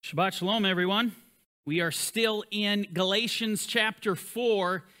Shabbat Shalom, everyone. We are still in Galatians chapter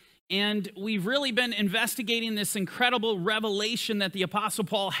 4, and we've really been investigating this incredible revelation that the Apostle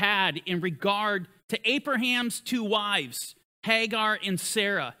Paul had in regard to Abraham's two wives, Hagar and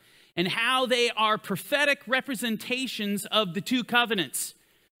Sarah, and how they are prophetic representations of the two covenants.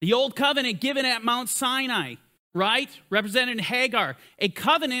 The old covenant given at Mount Sinai, right? Represented in Hagar, a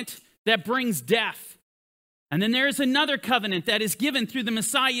covenant that brings death. And then there is another covenant that is given through the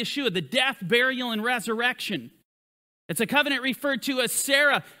Messiah Yeshua, the death, burial, and resurrection. It's a covenant referred to as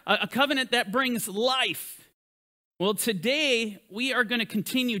Sarah, a covenant that brings life. Well, today we are going to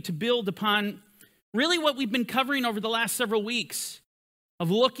continue to build upon really what we've been covering over the last several weeks of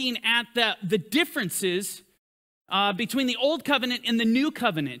looking at the differences between the old covenant and the new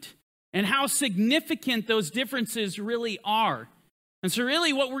covenant and how significant those differences really are. And so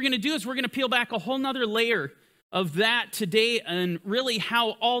really what we're going to do is we're going to peel back a whole nother layer of that today and really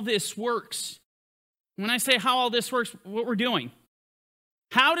how all this works. When I say how all this works, what we're doing.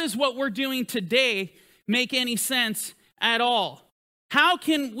 How does what we're doing today make any sense at all? How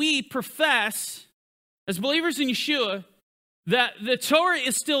can we profess, as believers in Yeshua, that the Torah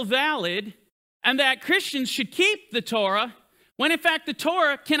is still valid and that Christians should keep the Torah when in fact the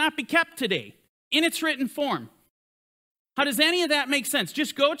Torah cannot be kept today in its written form? How does any of that make sense?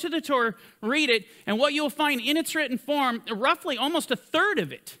 Just go to the Torah, read it, and what you'll find in its written form, roughly almost a third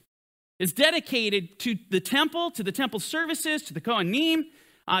of it is dedicated to the temple services, to the Kohanim,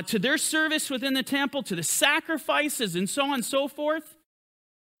 to their service within the temple, to the sacrifices, and so on and so forth.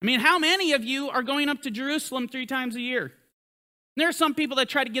 I mean, how many of you are going up to Jerusalem 3 times a year? There are some people that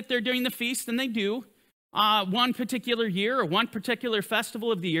try to get there during the feast, and they do, one particular year or one particular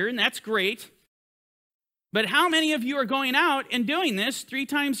festival of the year, and that's great. But how many of you are going out and doing this 3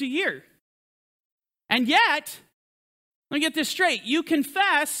 times a year? And yet, let me get this straight, you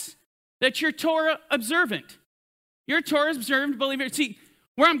confess that you're Torah observant. You're Torah observant believer. See,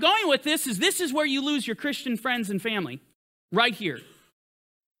 where I'm going with this is where you lose your Christian friends and family, right here.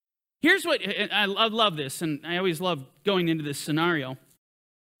 Here's what, I love this, and I always love going into this scenario.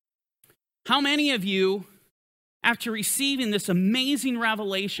 How many of you, after receiving this amazing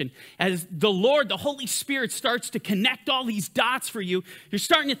revelation, as the Lord, the Holy Spirit starts to connect all these dots for you, you're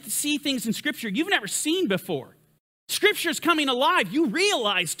starting to see things in Scripture you've never seen before. Scripture's coming alive. You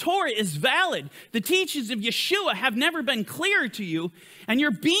realize Torah is valid. The teachings of Yeshua have never been clearer to you, and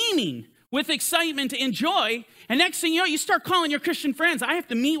you're beaming with excitement and joy, and next thing you know, you start calling your Christian friends. I have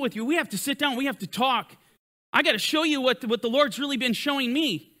to meet with you. We have to sit down. We have to talk. I got to show you what the Lord's really been showing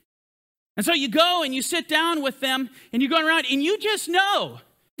me. And so you go and you sit down with them and you go around and you just know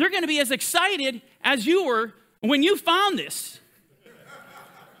they're going to be as excited as you were when you found this.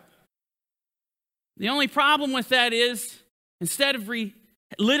 The only problem with that is instead of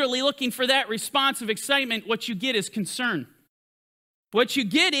literally looking for that response of excitement, what you get is concern. What you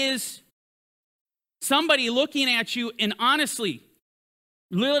get is somebody looking at you and honestly,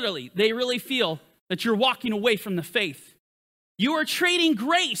 literally, they really feel that you're walking away from the faith. You are trading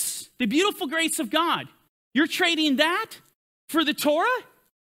grace, the beautiful grace of God. You're trading that for the Torah?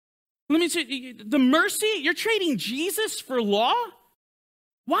 Let me say, the mercy? You're trading Jesus for law?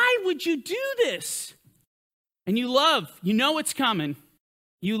 Why would you do this? And you know it's coming.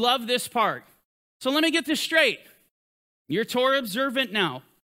 You love this part. So let me get this straight. You're Torah observant now.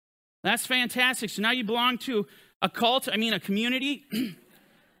 That's fantastic. So now you belong to a community.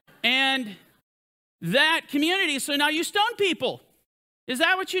 And that community, so now you stone people. Is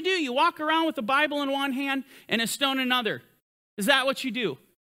that what you do? You walk around with a Bible in one hand and a stone in another. Is that what you do?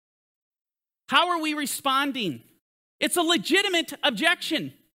 How are we responding? It's a legitimate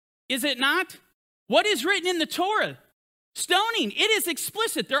objection, is it not? What is written in the Torah? Stoning, it is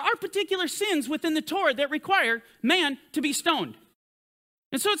explicit. There are particular sins within the Torah that require man to be stoned.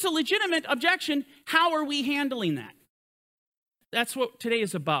 And so it's a legitimate objection. How are we handling that? That's what today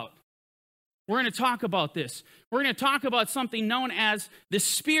is about. We're going to talk about this. We're going to talk about something known as the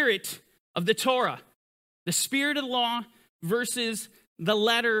spirit of the Torah. The spirit of the law versus the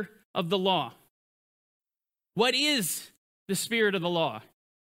letter of the law. What is the spirit of the law?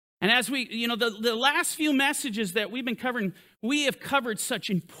 And as we, the last few messages that we've been covering, we have covered such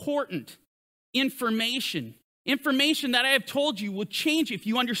important information. Information that I have told you will change. If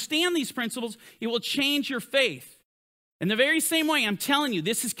you understand these principles, it will change your faith. In the very same way, I'm telling you,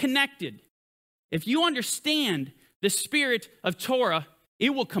 this is connected. If you understand the spirit of Torah,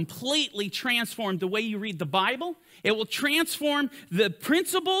 it will completely transform the way you read the Bible. It will transform the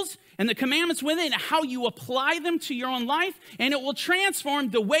principles and the commandments within, how you apply them to your own life, and it will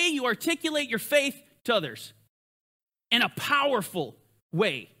transform the way you articulate your faith to others in a powerful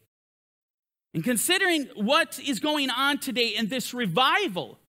way. And considering what is going on today in this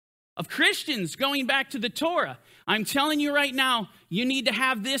revival of Christians going back to the Torah, I'm telling you right now, you need to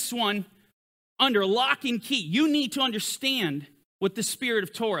have this one under lock and key. You need to understand what the spirit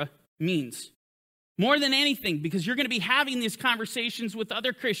of Torah means. More than anything, because you're going to be having these conversations with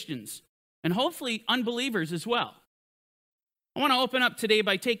other Christians and hopefully unbelievers as well. I want to open up today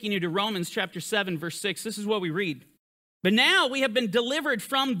by taking you to Romans chapter 7, verse 6. This is what we read. But now we have been delivered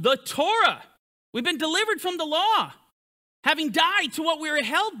from the Torah. We've been delivered from the law, having died to what we were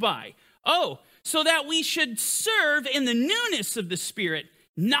held by. Oh, so that we should serve in the newness of the Spirit,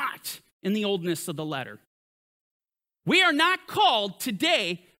 not in the oldness of the letter. We are not called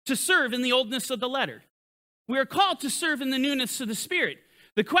today to serve in the oldness of the letter. We are called to serve in the newness of the Spirit.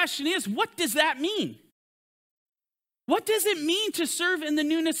 The question is, what does that mean? What does it mean to serve in the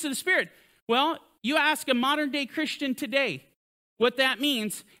newness of the Spirit? Well, you ask a modern-day Christian today what that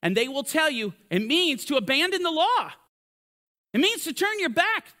means, and they will tell you it means to abandon the law. It means to turn your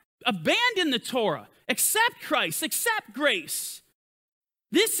back, abandon the Torah, accept Christ, accept grace.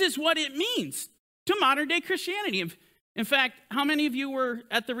 This is what it means to modern-day Christianity. In fact, how many of you were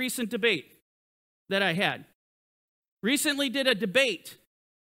at the recent debate that I had? Recently did a debate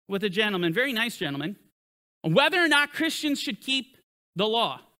with a gentleman, very nice gentleman, on whether or not Christians should keep the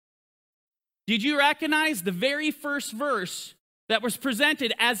law. Did you recognize the very first verse that was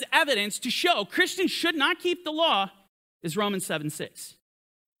presented as evidence to show Christians should not keep the law is Romans 7:6. It's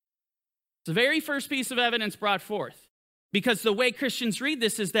the very first piece of evidence brought forth. Because the way Christians read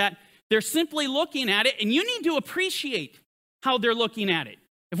this is that they're simply looking at it, and you need to appreciate how they're looking at it.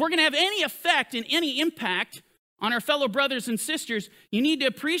 If we're going to have any effect and any impact on our fellow brothers and sisters, you need to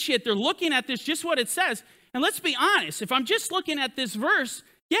appreciate they're looking at this just what it says. And let's be honest, if I'm just looking at this verse,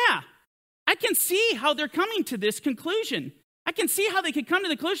 yeah, I can see how they're coming to this conclusion. I can see how they could come to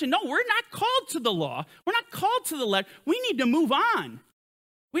the conclusion, no, we're not called to the law. We're not called to the letter. We need to move on.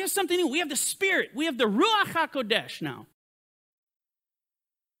 We have something new. We have the Spirit. We have the Ruach HaKodesh now.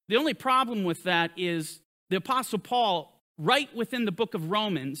 The only problem with that is the Apostle Paul, right within the book of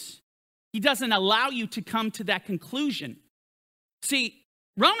Romans, he doesn't allow you to come to that conclusion. See,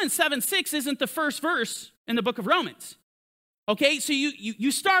 Romans 7:6 isn't the first verse in the book of Romans. Okay, so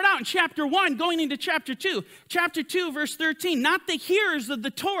you start out in chapter 1 going into chapter 2. Chapter 2, verse 13, not the hearers of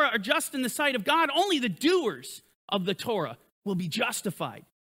the Torah are just in the sight of God, only the doers of the Torah will be justified.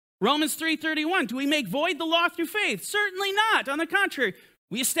 Romans 3:31, do we make void the law through faith? Certainly not. On the contrary,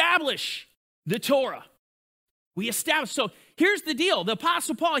 we establish the Torah. We establish. So here's the deal. The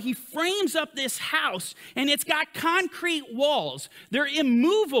Apostle Paul, he frames up this house, and it's got concrete walls. They're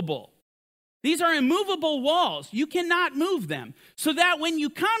immovable. These are immovable walls. You cannot move them. So that when you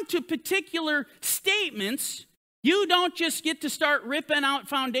come to particular statements, you don't just get to start ripping out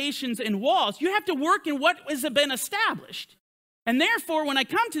foundations and walls. You have to work in what has been established. And therefore, when I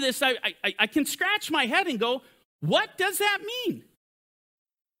come to this, I can scratch my head and go, what does that mean?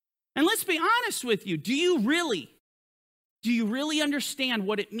 And let's be honest with you. Do you really understand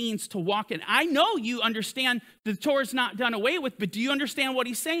what it means to walk in? I know you understand the Torah's not done away with, but do you understand what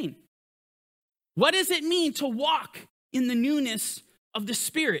he's saying? What does it mean to walk in the newness of the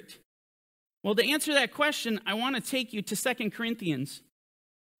Spirit? Well, to answer that question, I want to take you to 2 Corinthians.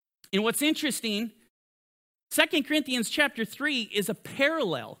 And what's interesting, 2 Corinthians chapter 3 is a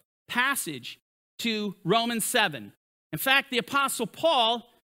parallel passage to Romans 7. In fact, the Apostle Paul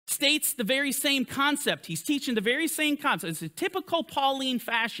states the very same concept. He's teaching the very same concept. It's a typical Pauline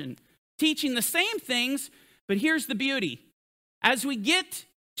fashion, teaching the same things, but here's the beauty. As we get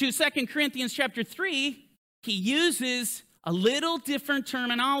to 2 Corinthians chapter 3, he uses a little different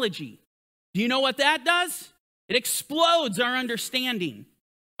terminology. Do you know what that does? It explodes our understanding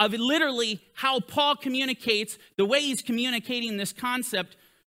of literally how Paul communicates, the way he's communicating this concept,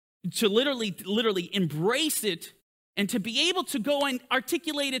 to literally embrace it and to be able to go and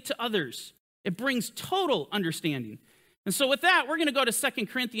articulate it to others. It brings total understanding. And so with that, we're going to go to 2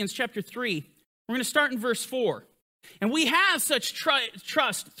 Corinthians chapter 3. We're going to start in verse 4. And we have such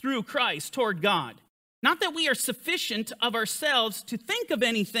trust through Christ toward God. Not that we are sufficient of ourselves to think of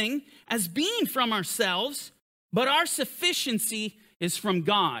anything as being from ourselves, but our sufficiency is from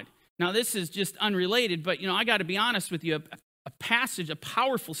God. Now, this is just unrelated, but, I got to be honest with you. A passage, a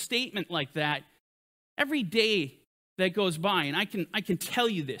powerful statement like that, every day that goes by, and I can tell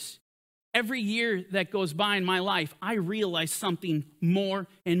you this, every year that goes by in my life, I realize something more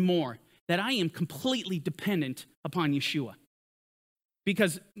and more, that I am completely dependent upon Yeshua.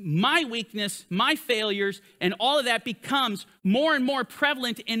 Because my weakness, my failures, and all of that becomes more and more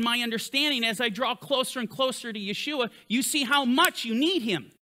prevalent in my understanding as I draw closer and closer to Yeshua. You see how much you need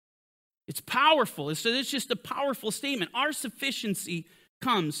him. It's powerful. It's just a powerful statement. Our sufficiency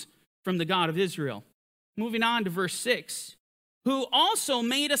comes from the God of Israel. Moving on to verse 6. Who also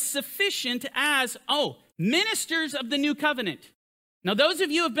made us sufficient as, ministers of the new covenant. Now, those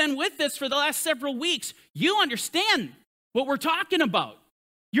of you who have been with us for the last several weeks, you understand what we're talking about.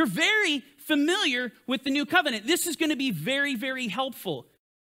 You're very familiar with the new covenant. This is going to be very, very helpful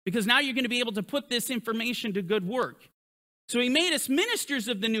because now you're going to be able to put this information to good work. So he made us ministers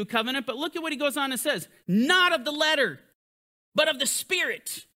of the new covenant, but look at what he goes on and says. Not of the letter, but of the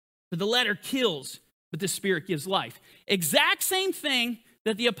Spirit. For the letter kills, but the Spirit gives life. Exact same thing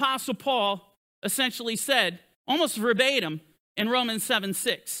that the Apostle Paul essentially said, almost verbatim, in Romans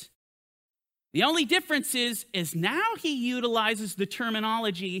 7:6. The only difference is now he utilizes the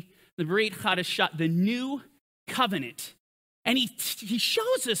terminology, the Brit Chadashah, the new covenant. And he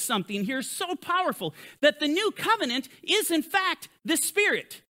shows us something here so powerful, that the new covenant is in fact the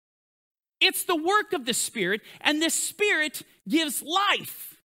Spirit. It's the work of the Spirit, and the Spirit gives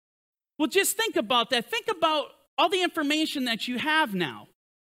life. Well, just think about that. Think about all the information that you have now.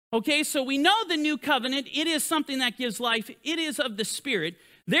 Okay, so we know the new covenant, it is something that gives life. It is of the Spirit.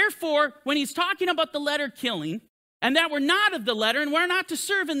 Therefore, when he's talking about the letter killing, and that we're not of the letter, and we're not to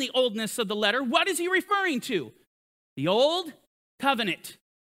serve in the oldness of the letter, what is he referring to? The old covenant.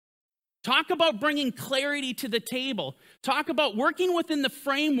 Talk about bringing clarity to the table. Talk about working within the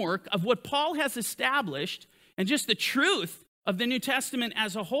framework of what Paul has established, and just the truth of the New Testament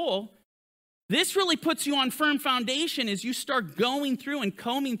as a whole. This really puts you on firm foundation as you start going through and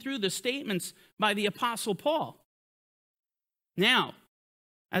combing through the statements by the Apostle Paul. Now,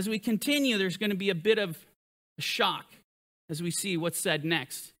 as we continue, there's going to be a bit of a shock as we see what's said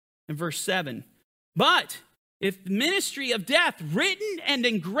next in verse 7. But if the ministry of death written and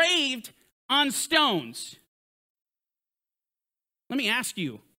engraved on stones. Let me ask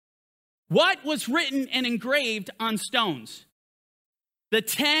you, what was written and engraved on stones? The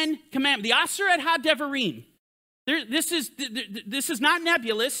 10 Commandments, the Aseret HaDevarim. This is not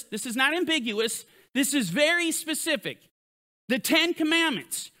nebulous. This is not ambiguous. This is very specific. The 10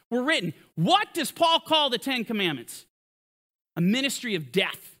 Commandments were written. What does Paul call the 10 Commandments? A ministry of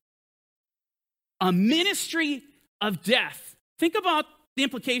death. A ministry of death. Think about the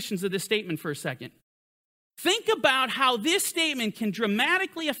implications of this statement for a second. Think about how this statement can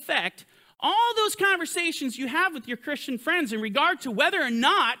dramatically affect all those conversations you have with your Christian friends in regard to whether or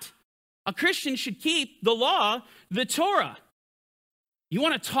not a Christian should keep the law, the Torah. You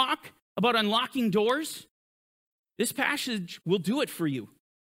want to talk about unlocking doors? This passage will do it for you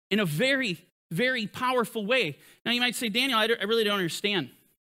in a very, very powerful way. Now you might say, Daniel, I really don't understand.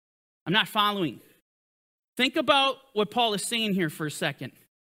 I'm not following. Think about what Paul is saying here for a second.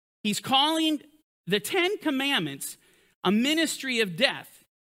 He's calling the 10 Commandments a ministry of death.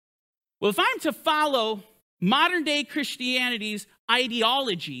 Well, if I'm to follow modern day Christianity's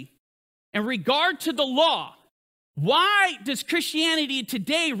ideology in regard to the law, why does Christianity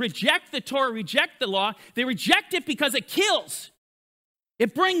today reject the Torah, reject the law? They reject it because it kills.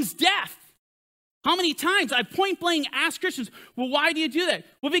 It brings death. How many times I've point blank asked Christians, well, why do you do that?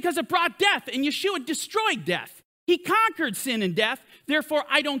 Well, because it brought death, and Yeshua destroyed death. He conquered sin and death, therefore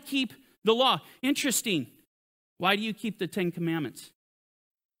I don't keep the law. Interesting. Why do you keep the 10 Commandments?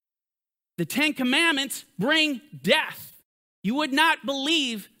 The 10 Commandments bring death. You would not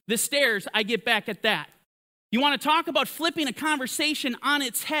believe the stares I get back at that. You want to talk about flipping a conversation on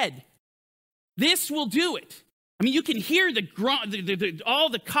its head? This will do it. I mean, you can hear all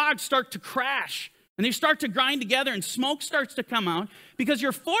the cogs start to crash, and they start to grind together, and smoke starts to come out because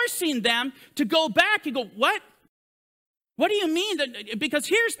you're forcing them to go back and go, what? What do you mean? Because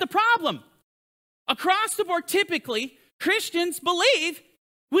here's the problem. Across the board, typically, Christians believe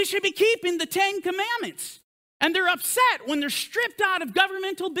we should be keeping the 10 Commandments. And they're upset when they're stripped out of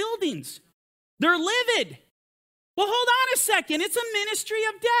governmental buildings. They're livid. Well, hold on a second. It's a ministry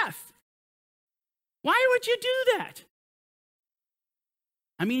of death. Why would you do that?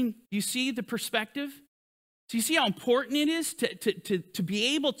 I mean, you see the perspective? So you see how important it is to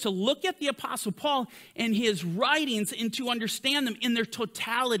be able to look at the Apostle Paul and his writings and to understand them in their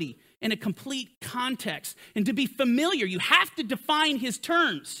totality, in a complete context, and to be familiar. You have to define his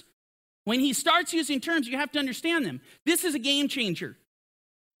terms. When he starts using terms, you have to understand them. This is a game changer.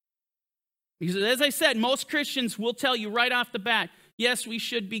 Because as I said, most Christians will tell you right off the bat, yes, we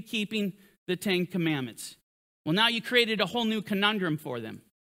should be keeping the 10 Commandments. Well, now you created a whole new conundrum for them.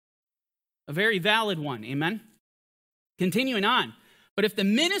 A very valid one, amen? Continuing on. But if the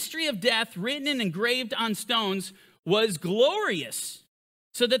ministry of death written and engraved on stones was glorious,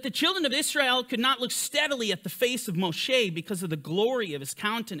 so that the children of Israel could not look steadily at the face of Moshe because of the glory of his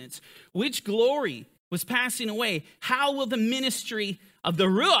countenance, which glory was passing away. How will the ministry of the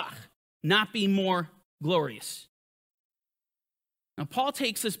Ruach not be more glorious? Now, Paul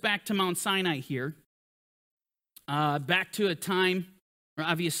takes us back to Mount Sinai here, back to a time where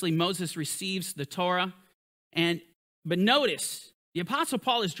obviously Moses receives the Torah. But notice, the Apostle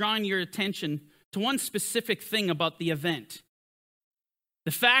Paul is drawing your attention to one specific thing about the event.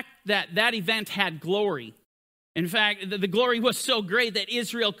 The fact that that event had glory. In fact, the glory was so great that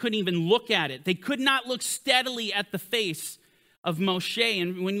Israel couldn't even look at it. They could not look steadily at the face of Moshe.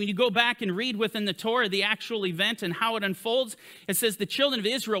 And when you go back and read within the Torah the actual event and how it unfolds, it says the children of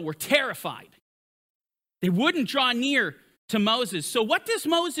Israel were terrified. They wouldn't draw near to Moses. So what does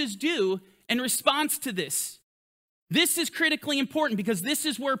Moses do in response to this? This is critically important because this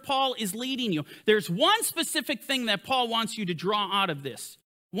is where Paul is leading you. There's one specific thing that Paul wants you to draw out of this.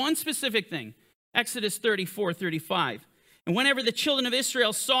 One specific thing. Exodus 34:35. And whenever the children of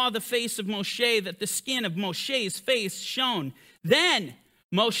Israel saw the face of Moshe, that the skin of Moshe's face shone, then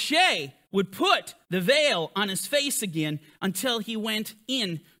Moshe would put the veil on his face again until he went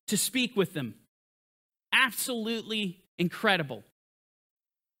in to speak with them. Absolutely incredible.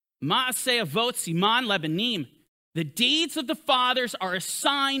 Ma'aseh avot siman lebanim. The deeds of the fathers are a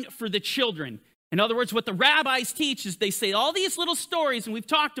sign for the children. In other words, what the rabbis teach is they say all these little stories, and we've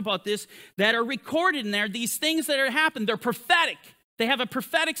talked about this, that are recorded in there, these things that are happened, they're prophetic. They have a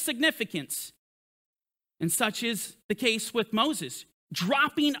prophetic significance. And such is the case with Moses,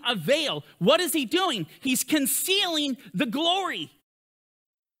 dropping a veil. What is he doing? He's concealing the glory.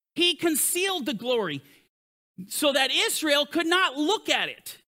 He concealed the glory so that Israel could not look at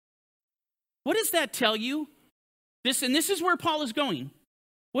it. What does that tell you? This is where Paul is going.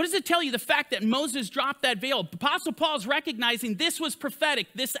 What does it tell you? The fact that Moses dropped that veil. Apostle Paul is recognizing this was prophetic.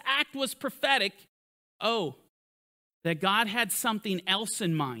 This act was prophetic. Oh, that God had something else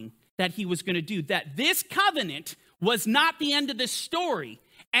in mind that he was going to do. That this covenant was not the end of the story.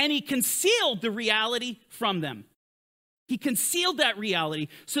 And he concealed the reality from them. He concealed that reality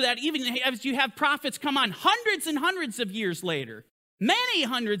so that even as you have prophets come on hundreds and hundreds of years later, many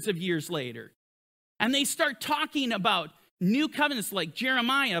hundreds of years later, and they start talking about new covenants like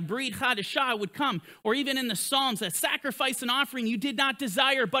Jeremiah, Brit Chadashah would come, or even in the Psalms, that sacrifice and offering you did not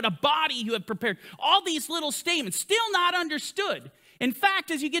desire, but a body you have prepared. All these little statements, still not understood. In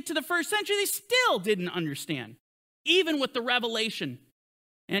fact, as you get to the first century, they still didn't understand, even with the revelation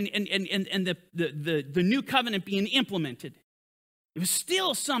and the new covenant being implemented. It was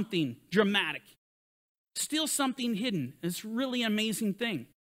still something dramatic, still something hidden. It's really an amazing thing.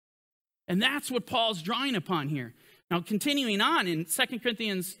 And that's what Paul's drawing upon here. Now, continuing on in 2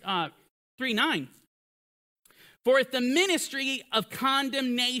 Corinthians 3:9. For if the ministry of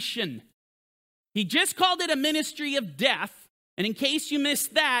condemnation, he just called it a ministry of death, and in case you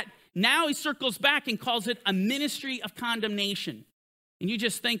missed that, now he circles back and calls it a ministry of condemnation. And you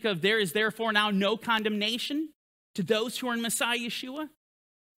just think of there is therefore now no condemnation to those who are in Messiah Yeshua,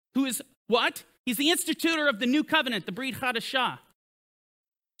 who is what? He's the institutor of the new covenant, the Brit Chadashah.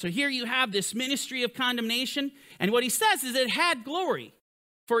 So here you have this ministry of condemnation, and what he says is it had glory.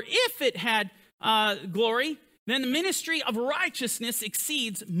 For if it had glory, then the ministry of righteousness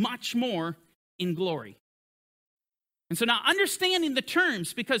exceeds much more in glory. And so now understanding the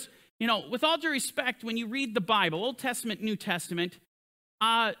terms, because, with all due respect, when you read the Bible, Old Testament, New Testament,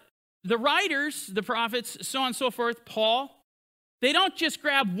 the writers, the prophets, so on and so forth, Paul, they don't just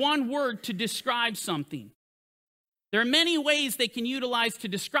grab one word to describe something. There are many ways they can utilize to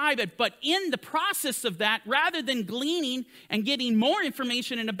describe it, but in the process of that, rather than gleaning and getting more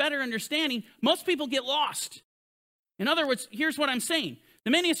information and a better understanding, most people get lost. In other words, here's what I'm saying.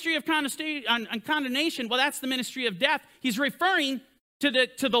 The ministry of condemnation, well, that's the ministry of death. He's referring to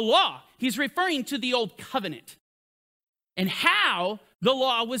the law. He's referring to the old covenant and how the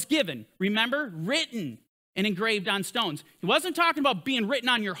law was given. Remember, written and engraved on stones. He wasn't talking about being written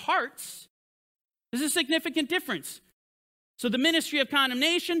on your hearts. There's a significant difference. So the ministry of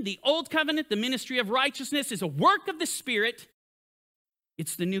condemnation, the old covenant, the ministry of righteousness is a work of the Spirit.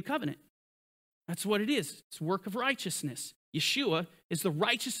 It's the new covenant. That's what it is. It's work of righteousness. Yeshua is the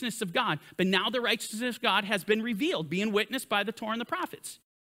righteousness of God. But now the righteousness of God has been revealed, being witnessed by the Torah and the prophets.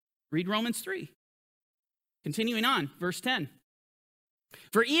 Read Romans 3. Continuing on, verse 10.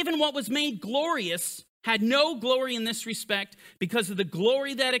 For even what was made glorious had no glory in this respect because of the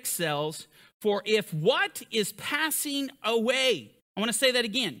glory that excels. For if what is passing away, I want to say that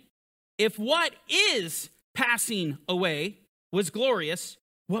again. If what is passing away was glorious,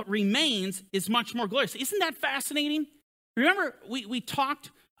 what remains is much more glorious. Isn't that fascinating? Remember, we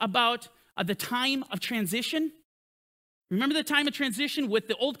talked about the time of transition? Remember the time of transition with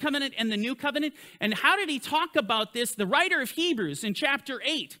the Old Covenant and the New Covenant? And how did he talk about this? The writer of Hebrews in chapter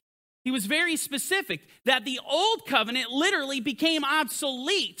 8, he was very specific that the Old Covenant literally became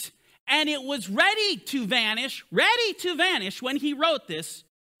obsolete and it was ready to vanish when he wrote this.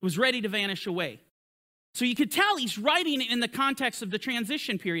 It was ready to vanish away. So you could tell he's writing it in the context of the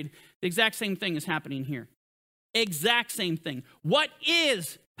transition period. The exact same thing is happening here. Exact same thing. What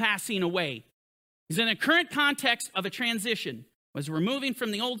is passing away? Is in a current context of a transition, as we're moving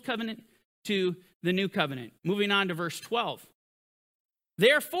from the Old Covenant to the New Covenant. Moving on to verse 12.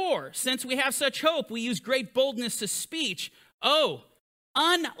 Therefore, since we have such hope, we use great boldness of speech. Oh,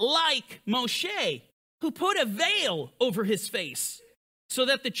 unlike Moshe, who put a veil over his face, so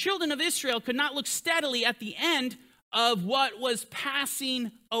that the children of Israel could not look steadily at the end of what was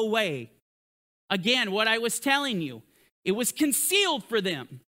passing away. Again, what I was telling you, it was concealed for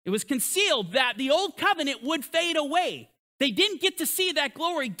them. It was concealed that the old covenant would fade away. They didn't get to see that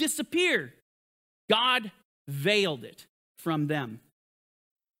glory disappear. God veiled it from them.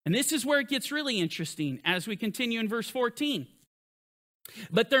 And this is where it gets really interesting as we continue in verse 14.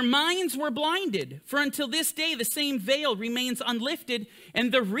 But their minds were blinded, for until this day the same veil remains unlifted in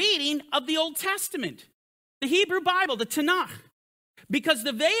the reading of the Old Testament, the Hebrew Bible, the Tanakh, because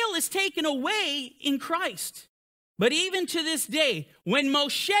the veil is taken away in Christ. But even to this day, when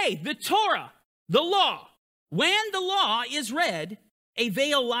Moshe, the Torah, the law, when the law is read, a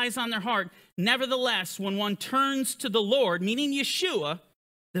veil lies on their heart. Nevertheless, when one turns to the Lord, meaning Yeshua,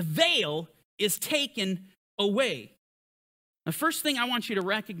 the veil is taken away. The first thing I want you to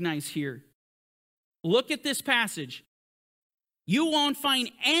recognize here, look at this passage. You won't find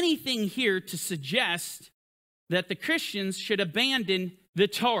anything here to suggest that the Christians should abandon the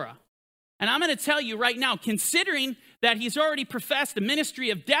Torah. And I'm going to tell you right now, considering that he's already professed a ministry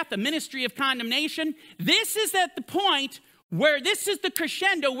of death, a ministry of condemnation, this is at the point where this is the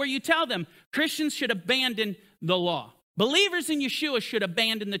crescendo where you tell them Christians should abandon the law. Believers in Yeshua should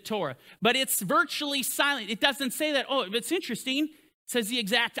abandon the Torah. But it's virtually silent. It doesn't say that. Oh, it's interesting. It says the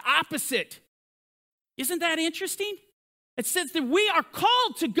exact opposite. Isn't that interesting? It says that we are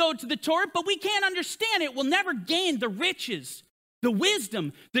called to go to the Torah, but we can't understand it. We'll never gain the riches, the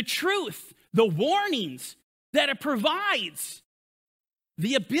wisdom, the truth, the warnings that it provides,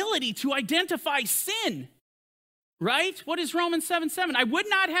 the ability to identify sin, right? What is Romans 7:7? I would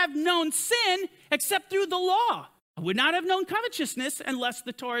not have known sin except through the law. I would not have known covetousness unless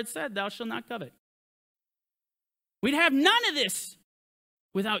the Torah had said, thou shalt not covet. We'd have none of this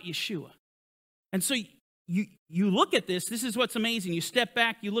without Yeshua. And so you look at this. This is what's amazing. You step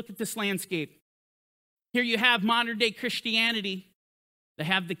back, you look at this landscape. Here you have modern day Christianity. They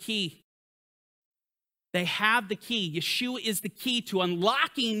have the key. They have the key. Yeshua is the key to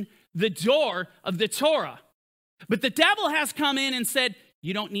unlocking the door of the Torah. But the devil has come in and said,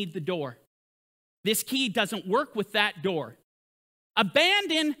 you don't need the door. This key doesn't work with that door.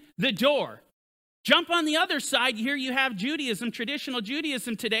 Abandon the door. Jump on the other side. Here you have Judaism, traditional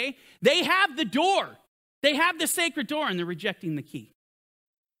Judaism today. They have the door. They have the sacred door, and they're rejecting the key.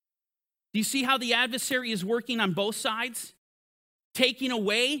 Do you see how the adversary is working on both sides? Taking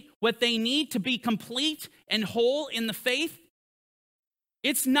away what they need to be complete and whole in the faith?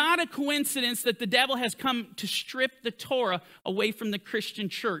 It's not a coincidence that the devil has come to strip the Torah away from the Christian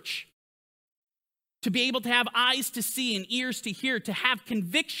church. To be able to have eyes to see and ears to hear, to have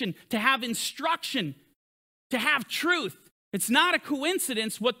conviction, to have instruction, to have truth. It's not a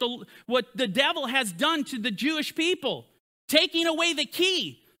coincidence what the devil has done to the Jewish people, taking away the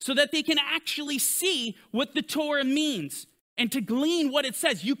key so that they can actually see what the Torah means and to glean what it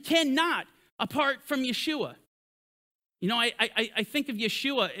says. You cannot apart from Yeshua. You know, I think of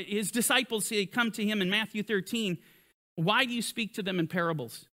Yeshua, his disciples, they come to him in Matthew 13. Why do you speak to them in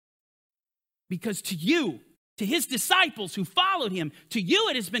parables? Because to you, to his disciples who followed him, to you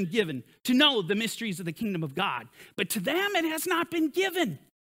it has been given to know the mysteries of the kingdom of God. But to them it has not been given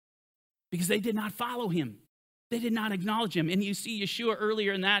because they did not follow him. They did not acknowledge him. And you see Yeshua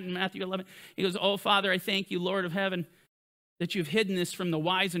earlier in that in Matthew 11. He goes, oh, Father, I thank you, Lord of heaven, that you've hidden this from the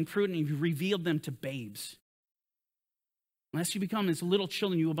wise and prudent and you've revealed them to babes. Unless you become as little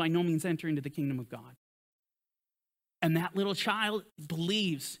children, you will by no means enter into the kingdom of God. And that little child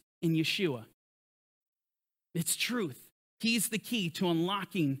believes in Yeshua. It's truth. He's the key to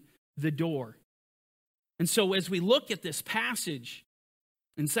unlocking the door. And so as we look at this passage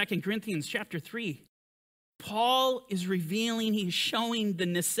in 2 Corinthians chapter 3, Paul is revealing, he's showing the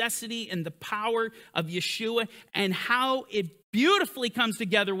necessity and the power of Yeshua and how it beautifully comes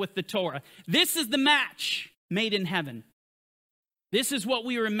together with the Torah. This is the match made in heaven. This is what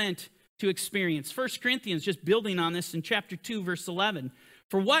we were meant to experience. 1 Corinthians, just building on this in chapter 2, verse 11.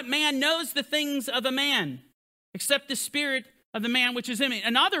 For what man knows the things of a man, except the spirit of the man which is in him?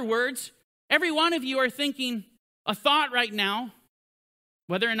 In other words, every one of you are thinking a thought right now,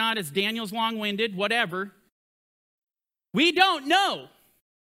 whether or not it's Daniel's long-winded, whatever. We don't know.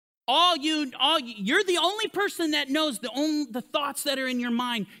 You're the only person that knows the thoughts that are in your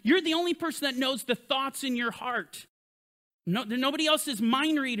mind. You're the only person that knows the thoughts in your heart. Nobody else is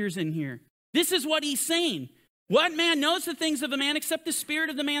mind readers in here. This is what he's saying. What man knows the things of a man except the spirit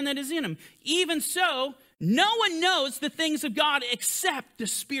of the man that is in him? Even so, no one knows the things of God except the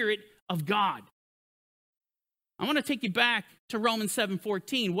Spirit of God. I want to take you back to Romans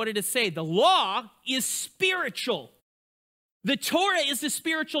 7:14. What did it say? The law is spiritual. The Torah is a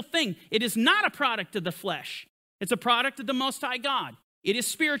spiritual thing. It is not a product of the flesh. It's a product of the Most High God. It is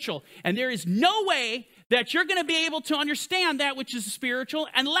spiritual. And there is no way that you're going to be able to understand that which is spiritual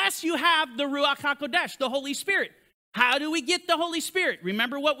unless you have the Ruach HaKodesh, the Holy Spirit. How do we get the Holy Spirit?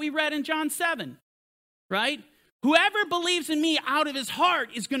 Remember what we read in John 7, right? Whoever believes in me, out of his heart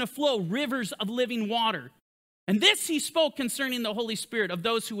is going to flow rivers of living water. And this he spoke concerning the Holy Spirit of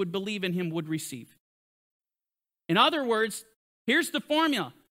those who would believe in him would receive. In other words, here's the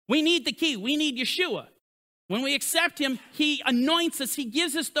formula. We need the key. We need Yeshua. When we accept him, he anoints us. He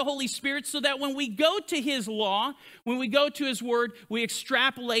gives us the Holy Spirit so that when we go to his law, when we go to his word, we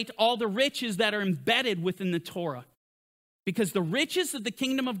extrapolate all the riches that are embedded within the Torah. Because the riches of the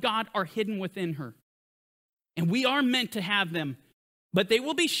kingdom of God are hidden within her. And we are meant to have them. But they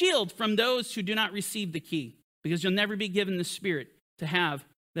will be shielded from those who do not receive the key. Because you'll never be given the Spirit to have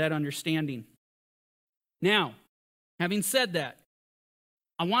that understanding. Now, having said that,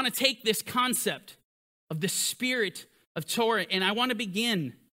 I want to take this concept of the spirit of Torah, and I want to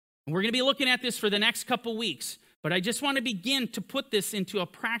begin. And we're going to be looking at this for the next couple weeks, but I just want to begin to put this into a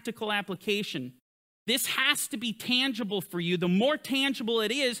practical application. This has to be tangible for you. The more tangible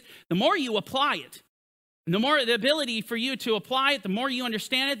it is, the more you apply it. And the more the ability for you to apply it, the more you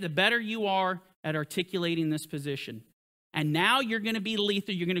understand it, the better you are at articulating this position. And now you're going to be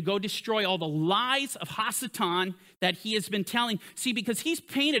lethal. You're going to go destroy all the lies of Hasatan that he has been telling. See, because he's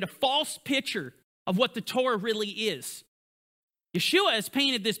painted a false picture of what the Torah really is. Yeshua has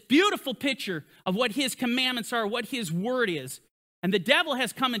painted this beautiful picture of what his commandments are, what his word is. And the devil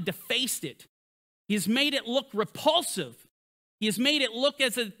has come and defaced it. He has made it look repulsive. He has made it look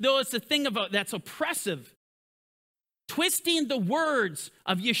as though it's a thing that's oppressive. Twisting the words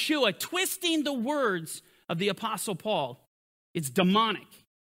of Yeshua, twisting the words of the Apostle Paul. It's demonic.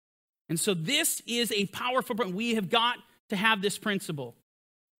 And so this is a powerful, we have got to have this principle.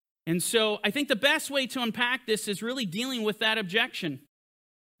 And so I think the best way to unpack this is really dealing with that objection.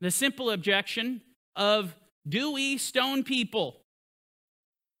 The simple objection of, do we stone people?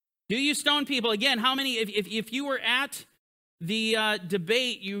 Do you stone people? Again, how many, if you were at the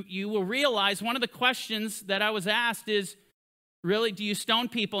debate, you will realize one of the questions that I was asked is, really, do you stone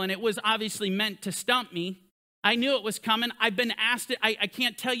people? And it was obviously meant to stump me. I knew it was coming. I've been asked it, I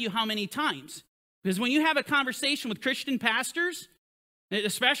can't tell you how many times. Because when you have a conversation with Christian pastors,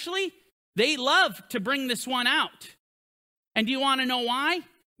 especially, they love to bring this one out. And do you want to know why?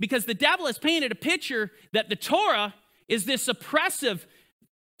 Because the devil has painted a picture that the Torah is this oppressive,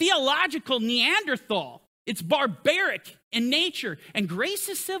 theological Neanderthal. It's barbaric in nature, and grace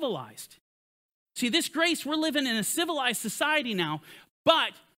is civilized. See, this grace, we're living in a civilized society now,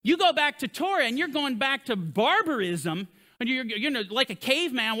 but you go back to Torah and you're going back to barbarism, and you're like a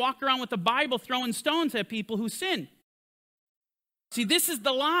caveman walking around with the Bible throwing stones at people who sin. See, this is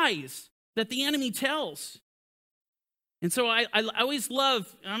the lies that the enemy tells. And so I always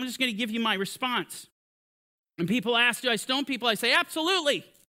love, I'm just going to give you my response. When people ask, do I stone people? I say, absolutely.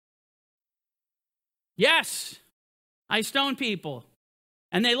 Yes, I stone people.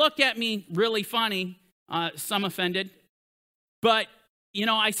 And they look at me really funny, some offended. But,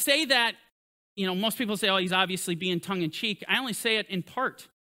 I say that, most people say, oh, he's obviously being tongue-in-cheek. I only say it in part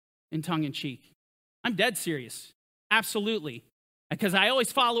in tongue-in-cheek. I'm dead serious. Absolutely. Because I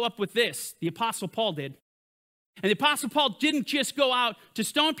always follow up with this. The Apostle Paul did. And the Apostle Paul didn't just go out to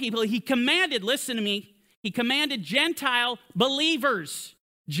stone people. He commanded, listen to me, he commanded Gentile believers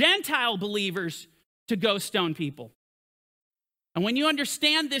to go stone people. And when you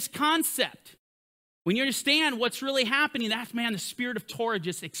understand this concept, when you understand what's really happening, that's, man, the spirit of Torah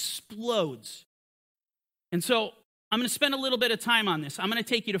just explodes. And so I'm going to spend a little bit of time on this. I'm going to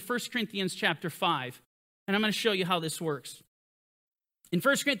take you to 1 Corinthians chapter 5, and I'm going to show you how this works. In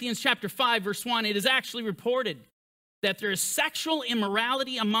 1 Corinthians chapter 5, verse 1, it is actually reported that there is sexual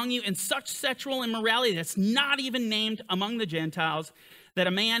immorality among you, and such sexual immorality that's not even named among the Gentiles, that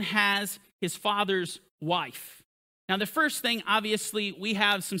a man has his father's wife. Now, the first thing, obviously, we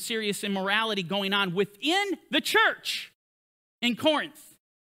have some serious immorality going on within the church in Corinth.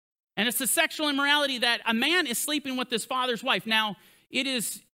 And it's the sexual immorality that a man is sleeping with his father's wife. Now, it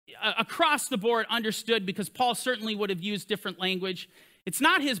is across the board understood, because Paul certainly would have used different language. It's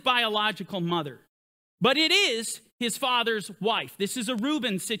not his biological mother, but it is his father's wife. This is a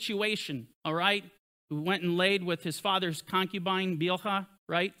Reuben situation, all right? Who went and laid with his father's concubine, Bilhah,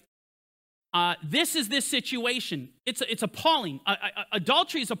 right? This is this situation. It's appalling.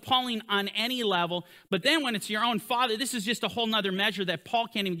 Adultery is appalling on any level, but then when it's your own father, this is just a whole nother measure that Paul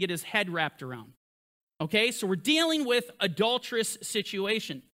can't even get his head wrapped around. Okay, so we're dealing with adulterous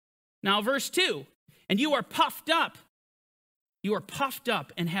situation. Now, verse 2, and you are puffed up. You are puffed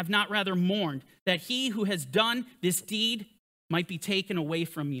up and have not rather mourned, that he who has done this deed might be taken away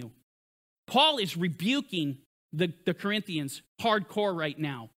from you. Paul is rebuking the Corinthians hardcore right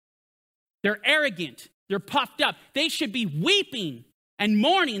now. They're arrogant. They're puffed up. They should be weeping and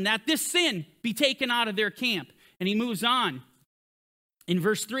mourning that this sin be taken out of their camp. And he moves on in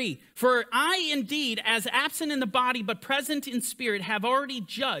verse 3. For I indeed, as absent in the body but present in spirit, have already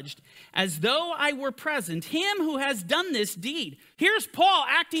judged, as though I were present, him who has done this deed. Here's Paul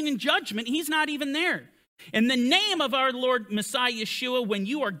acting in judgment. He's not even there. In the name of our Lord Messiah Yeshua, when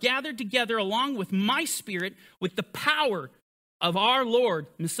you are gathered together along with my spirit, with the power of our Lord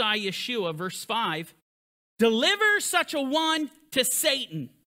Messiah Yeshua, verse 5, deliver such a one to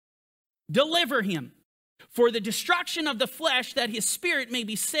Satan. Deliver him for the destruction of the flesh, that his spirit may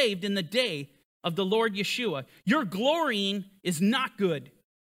be saved in the day of the Lord Yeshua. Your glorying is not good.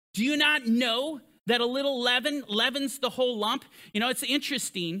 Do you not know that a little leaven leavens the whole lump? You know, it's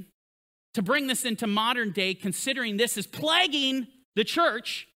interesting to bring this into modern day, considering this is plaguing the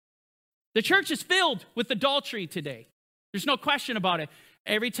church. The church is filled with adultery today. There's no question about it.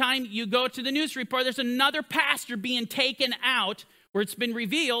 Every time you go to the news report, there's another pastor being taken out where it's been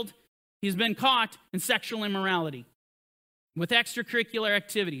revealed he's been caught in sexual immorality with extracurricular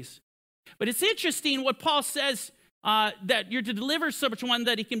activities. But it's interesting what Paul says, that you're to deliver such one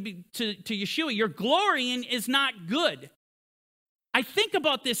that he can be to Yeshua. Your glorying is not good. I think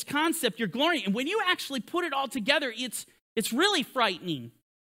about this concept, your glorying, and when you actually put it all together, it's really frightening.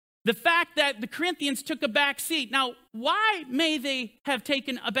 The fact that the Corinthians took a back seat. Now, why may they have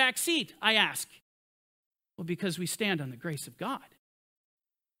taken a back seat, I ask? Well, because we stand on the grace of God.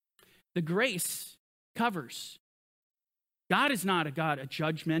 The grace covers. God is not a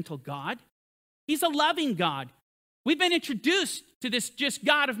judgmental God. He's a loving God. We've been introduced to this just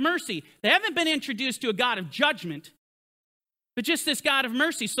God of mercy. They haven't been introduced to a God of judgment, but just this God of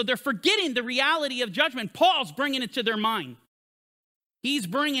mercy. So they're forgetting the reality of judgment. Paul's bringing it to their mind. He's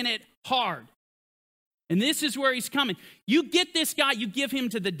bringing it hard. And this is where he's coming. You get this guy, you give him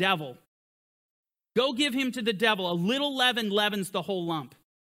to the devil. Go give him to the devil. A little leaven leavens the whole lump.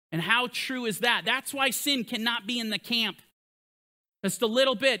 And how true is that? That's why sin cannot be in the camp. Just a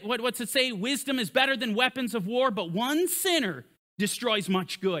little bit. What's it say? Wisdom is better than weapons of war, but one sinner destroys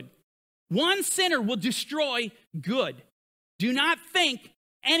much good. One sinner will destroy good. Do not think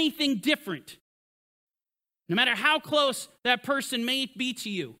anything different. No matter how close that person may be to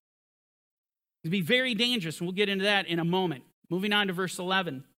you. It can be very dangerous, and we'll get into that in a moment. Moving on to verse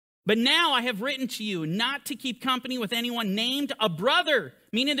 11. But now I have written to you not to keep company with anyone named a brother,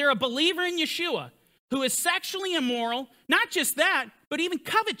 meaning they're a believer in Yeshua, who is sexually immoral, not just that, but even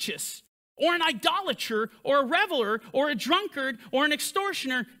covetous, or an idolater, or a reveler, or a drunkard, or an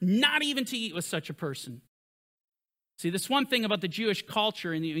extortioner, not even to eat with such a person. See, this one thing about the Jewish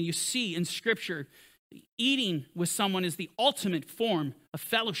culture, and you see in Scripture, eating with someone is the ultimate form of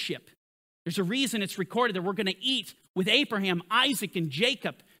fellowship. There's a reason it's recorded that we're going to eat with Abraham, Isaac, and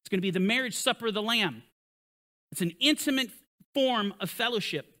Jacob. It's going to be the marriage supper of the Lamb. It's an intimate form of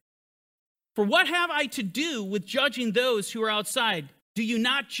fellowship. For what have I to do with judging those who are outside? Do you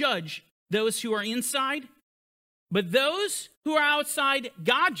not judge those who are inside? But those who are outside,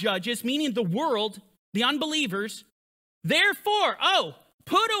 God judges, meaning the world, the unbelievers. Therefore,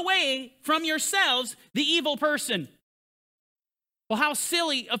 put away from yourselves the evil person. Well, how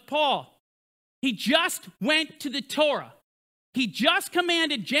silly of Paul. He just went to the Torah. He just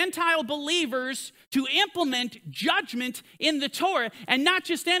commanded Gentile believers to implement judgment in the Torah, and not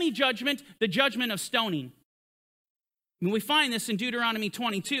just any judgment, the judgment of stoning. And we find this in Deuteronomy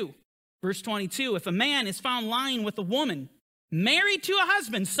 22, verse 22. If a man is found lying with a woman married to a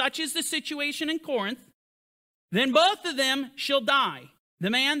husband, such is the situation in Corinth, then both of them shall die,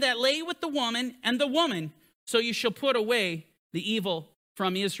 the man that lay with the woman and the woman. so you shall put away the evil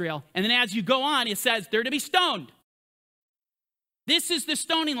from Israel. And then as you go on, it says they're to be stoned. This is the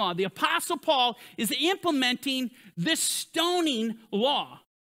stoning law. The Apostle Paul is implementing the stoning law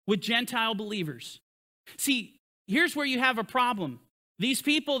with Gentile believers. See, here's where you have a problem. These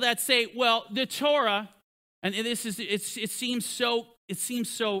people that say, well, the Torah, and this is it seems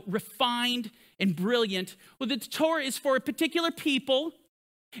so refined and brilliant. Well, the Torah is for a particular people,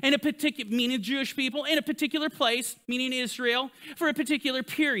 and meaning Jewish people, in a particular place, meaning Israel, for a particular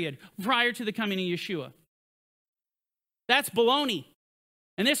period prior to the coming of Yeshua. That's baloney.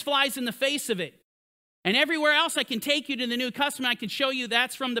 And this flies in the face of it. And everywhere else I can take you to the New Testament, I can show you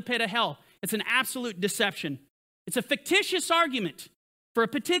that's from the pit of hell. It's an absolute deception. It's a fictitious argument for a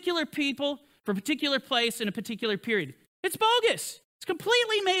particular people, for a particular place, in a particular period. It's bogus. It's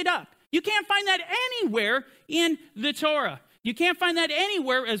completely made up. You can't find that anywhere in the Torah. You can't find that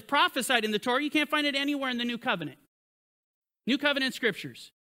anywhere as prophesied in the Torah. You can't find it anywhere in the New Covenant. New Covenant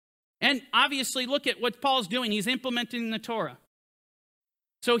scriptures. And obviously, look at what Paul's doing. He's implementing the Torah.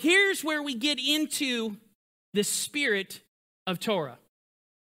 So here's where we get into the spirit of Torah.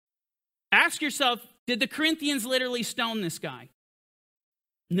 Ask yourself, did the Corinthians literally stone this guy?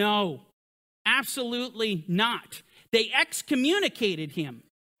 No, absolutely not. They excommunicated him.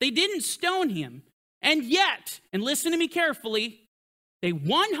 They didn't stone him. And yet, and listen to me carefully, they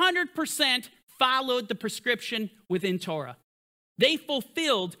 100% followed the prescription within Torah. They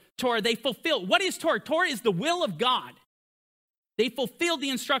fulfilled Torah. What is Torah? Torah is the will of God. They fulfilled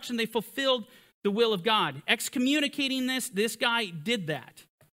the instruction. They fulfilled the will of God. Excommunicating this guy did that.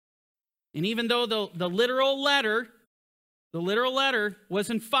 And even though the literal letter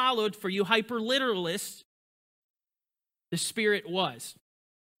wasn't followed for you hyper-literalists, the spirit was.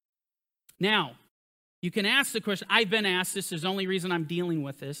 Now, you can ask the question, I've been asked this, there's the only reason I'm dealing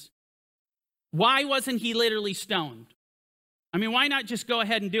with this. Why wasn't he literally stoned? I mean, why not just go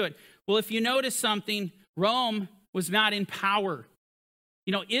ahead and do it? Well, if you notice something, Rome was not in power.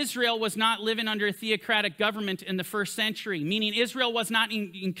 You know, Israel was not living under a theocratic government in the first century, meaning Israel was not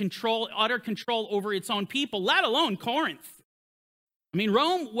in control, utter control over its own people, let alone Corinth. I mean,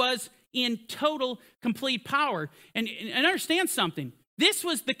 Rome was in total, complete power. And understand something. This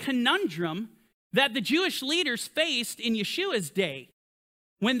was the conundrum that the Jewish leaders faced in Yeshua's day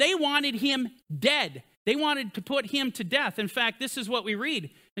when they wanted him dead. They wanted to put him to death. In fact, this is what we read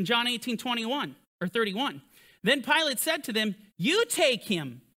in John 18:21 or 31. Then Pilate said to them, "You take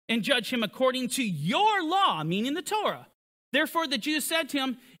him and judge him according to your law," meaning the Torah. Therefore the Jews said to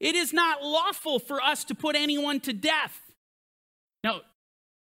him, "It is not lawful for us to put anyone to death." Now,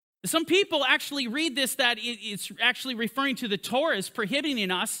 some people actually read this that it's actually referring to the Torah as prohibiting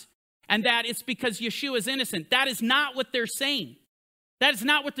us, and that it's because Yeshua is innocent. That is not what they're saying. That is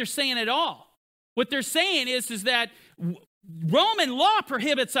not what they're saying at all. What they're saying is that Roman law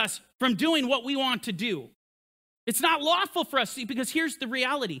prohibits us from doing what we want to do. It's not lawful for us, because here's the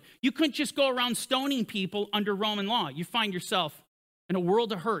reality. You couldn't just go around stoning people under Roman law. You find yourself in a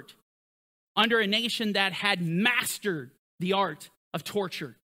world of hurt under a nation that had mastered the art of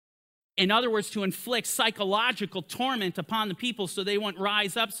torture. In other words, to inflict psychological torment upon the people so they wouldn't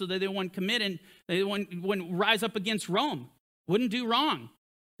rise up, so that they wouldn't commit and they wouldn't rise up against Rome, wouldn't do wrong.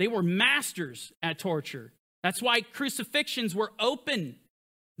 They were masters at torture. That's why crucifixions were open,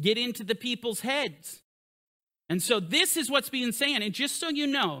 get into the people's heads. And so this is what's being said. And just so you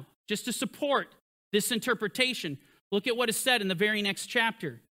know, just to support this interpretation, look at what is said in the very next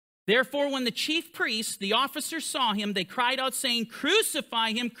chapter. Therefore, when the chief priests, the officers, saw him, they cried out, saying,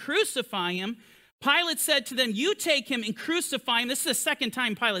 "Crucify him, crucify him." Pilate said to them, "You take him and crucify him." This is the second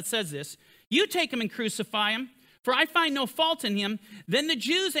time Pilate says this. "You take him and crucify him, for I find no fault in him." Then the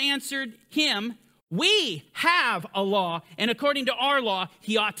Jews answered him, "We have a law, and according to our law,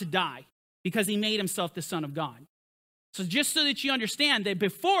 he ought to die, because he made himself the Son of God." So just so that you understand that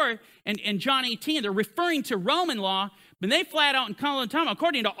before, in John 18, they're referring to Roman law, but they flat out and call it,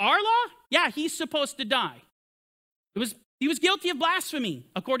 according to our law, yeah, he's supposed to die. He was guilty of blasphemy,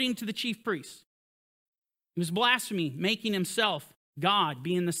 according to the chief priests. He was blasphemy, making himself God,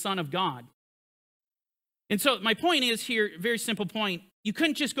 being the Son of God. And so my point is here, very simple point, you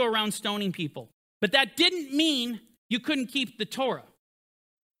couldn't just go around stoning people. But that didn't mean you couldn't keep the Torah.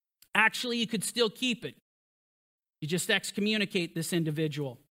 Actually, you could still keep it. You just excommunicate this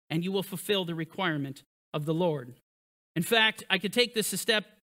individual, and you will fulfill the requirement of the Lord. In fact, I could take this a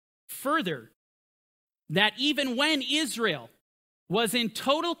step further, that even when Israel was in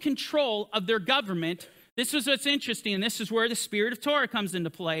total control of their government, this is what's interesting, and this is where the spirit of Torah comes into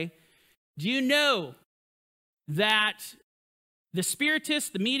play. Do you know that the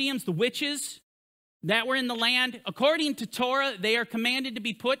spiritists, the mediums, the witches, that were in the land, according to Torah, they are commanded to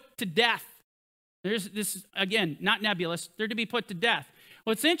be put to death. There's this, again, not nebulous. They're to be put to death.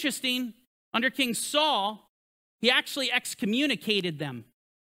 What's interesting, under King Saul, he actually excommunicated them.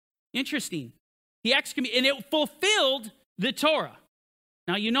 Interesting. And it fulfilled the Torah.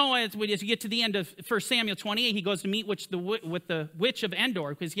 Now, you know, as you get to the end of 1 Samuel 28, he goes to meet with the witch of Endor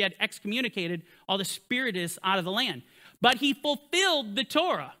because he had excommunicated all the spiritists out of the land. But he fulfilled the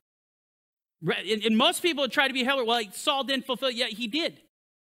Torah. And most people would try to be held, well, Saul didn't fulfill it. Yeah, he did.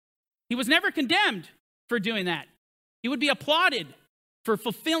 He was never condemned for doing that. He would be applauded for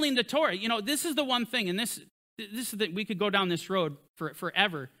fulfilling the Torah. You know, this is the one thing, and this is that we could go down this road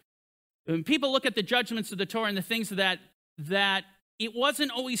forever. When people look at the judgments of the Torah and the things that it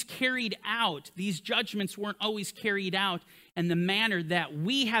wasn't always carried out. These judgments weren't always carried out in the manner that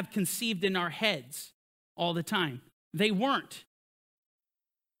we have conceived in our heads all the time. They weren't.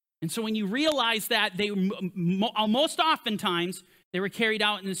 And so when you realize that, they most oftentimes they were carried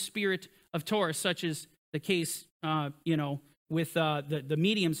out in the spirit of Torah, such as the case, with the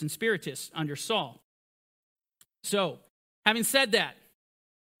mediums and spiritists under Saul. So, having said that,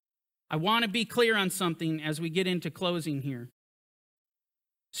 I want to be clear on something as we get into closing here.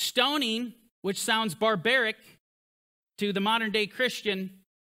 Stoning, which sounds barbaric to the modern day Christian,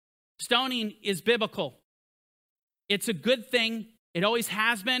 stoning is biblical. It's a good thing. It always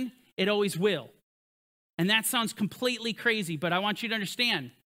has been. It always will. And that sounds completely crazy, but I want you to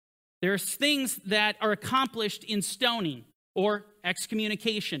understand there's things that are accomplished in stoning or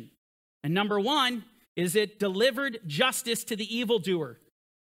excommunication. And number one is it delivered justice to the evildoer.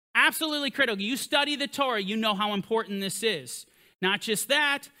 Absolutely critical. You study the Torah, you know how important this is. Not just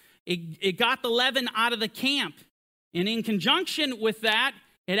that, it got the leaven out of the camp. And in conjunction with that,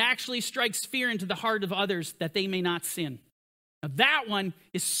 it actually strikes fear into the heart of others that they may not sin. Now, that one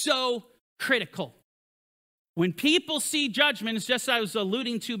is so critical. When people see judgments, just as I was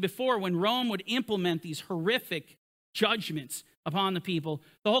alluding to before, when Rome would implement these horrific judgments upon the people,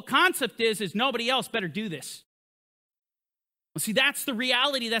 the whole concept is nobody else better do this. Well, see, that's the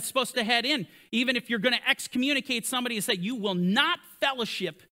reality that's supposed to head in. Even if you're going to excommunicate somebody and say, you will not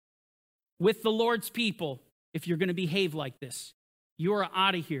fellowship with the Lord's people if you're going to behave like this. You are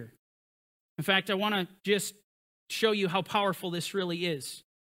out of here. In fact, I want to just show you how powerful this really is.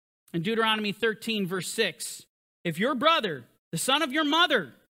 In Deuteronomy 13, verse 6, if your brother, the son of your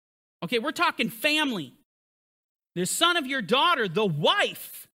mother, okay, we're talking family, the son of your daughter, the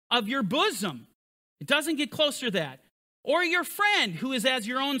wife of your bosom, it doesn't get closer to that, or your friend who is as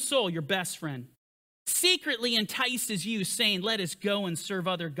your own soul, your best friend, secretly entices you, saying, let us go and serve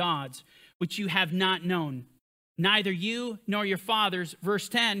other gods, which you have not known, neither you nor your fathers. Verse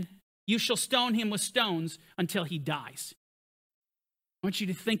 10, you shall stone him with stones until he dies. I want you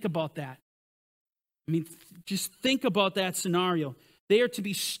to think about that. I mean, just think about that scenario. They are to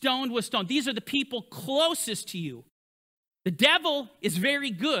be stoned with stones. These are the people closest to you. The devil is very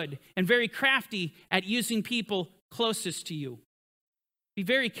good and very crafty at using people closest to you. Be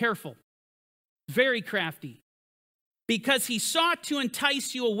very careful. Very crafty. Because he sought to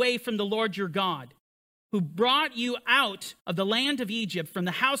entice you away from the Lord your God, who brought you out of the land of Egypt from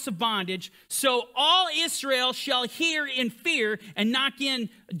the house of bondage. So all Israel shall hear in fear and not again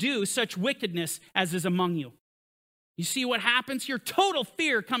do such wickedness as is among you. You see what happens here? Total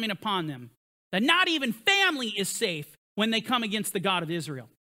fear coming upon them. That not even family is safe when they come against the God of Israel.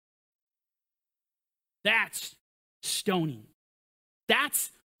 That's stoning.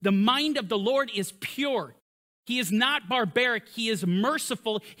 That's the mind of the Lord is pure. He is not barbaric. He is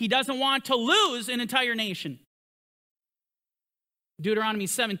merciful. He doesn't want to lose an entire nation. Deuteronomy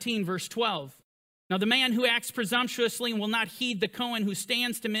 17, verse 12. Now the man who acts presumptuously and will not heed the Cohen who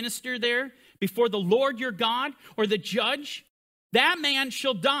stands to minister there before the Lord your God or the judge, that man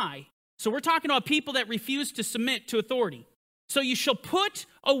shall die. So we're talking about people that refuse to submit to authority. So you shall put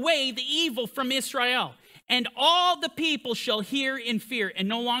away the evil from Israel, and all the people shall hear in fear and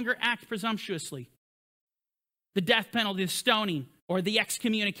no longer act presumptuously. The death penalty, the stoning, or the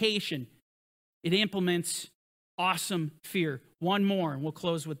excommunication, it implements awesome fear. One more, and we'll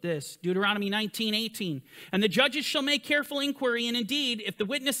close with this. Deuteronomy 19:18. And the judges shall make careful inquiry, and indeed, if the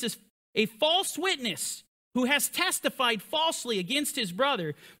witness is a false witness who has testified falsely against his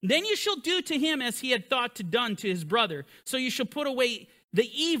brother, then you shall do to him as he had thought to done to his brother. So you shall put away the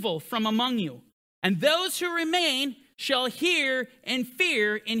evil from among you. And those who remain shall hear and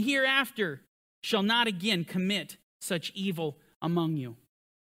fear, and hereafter shall not again commit such evil among you.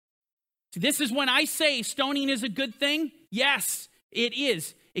 So this is when I say stoning is a good thing. Yes, it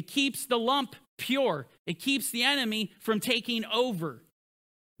is. It keeps the lump pure. It keeps the enemy from taking over.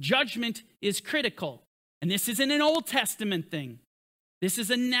 Judgment is critical. And this isn't an Old Testament thing. This is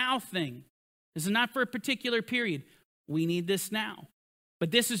a now thing. This is not for a particular period. We need this now. But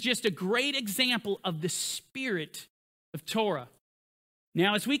this is just a great example of the spirit of Torah.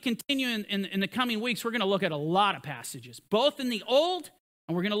 Now, as we continue in the coming weeks, we're going to look at a lot of passages, both in the Old,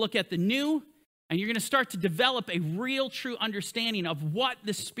 and we're going to look at the New, and you're going to start to develop a real, true understanding of what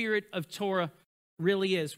the spirit of Torah really is.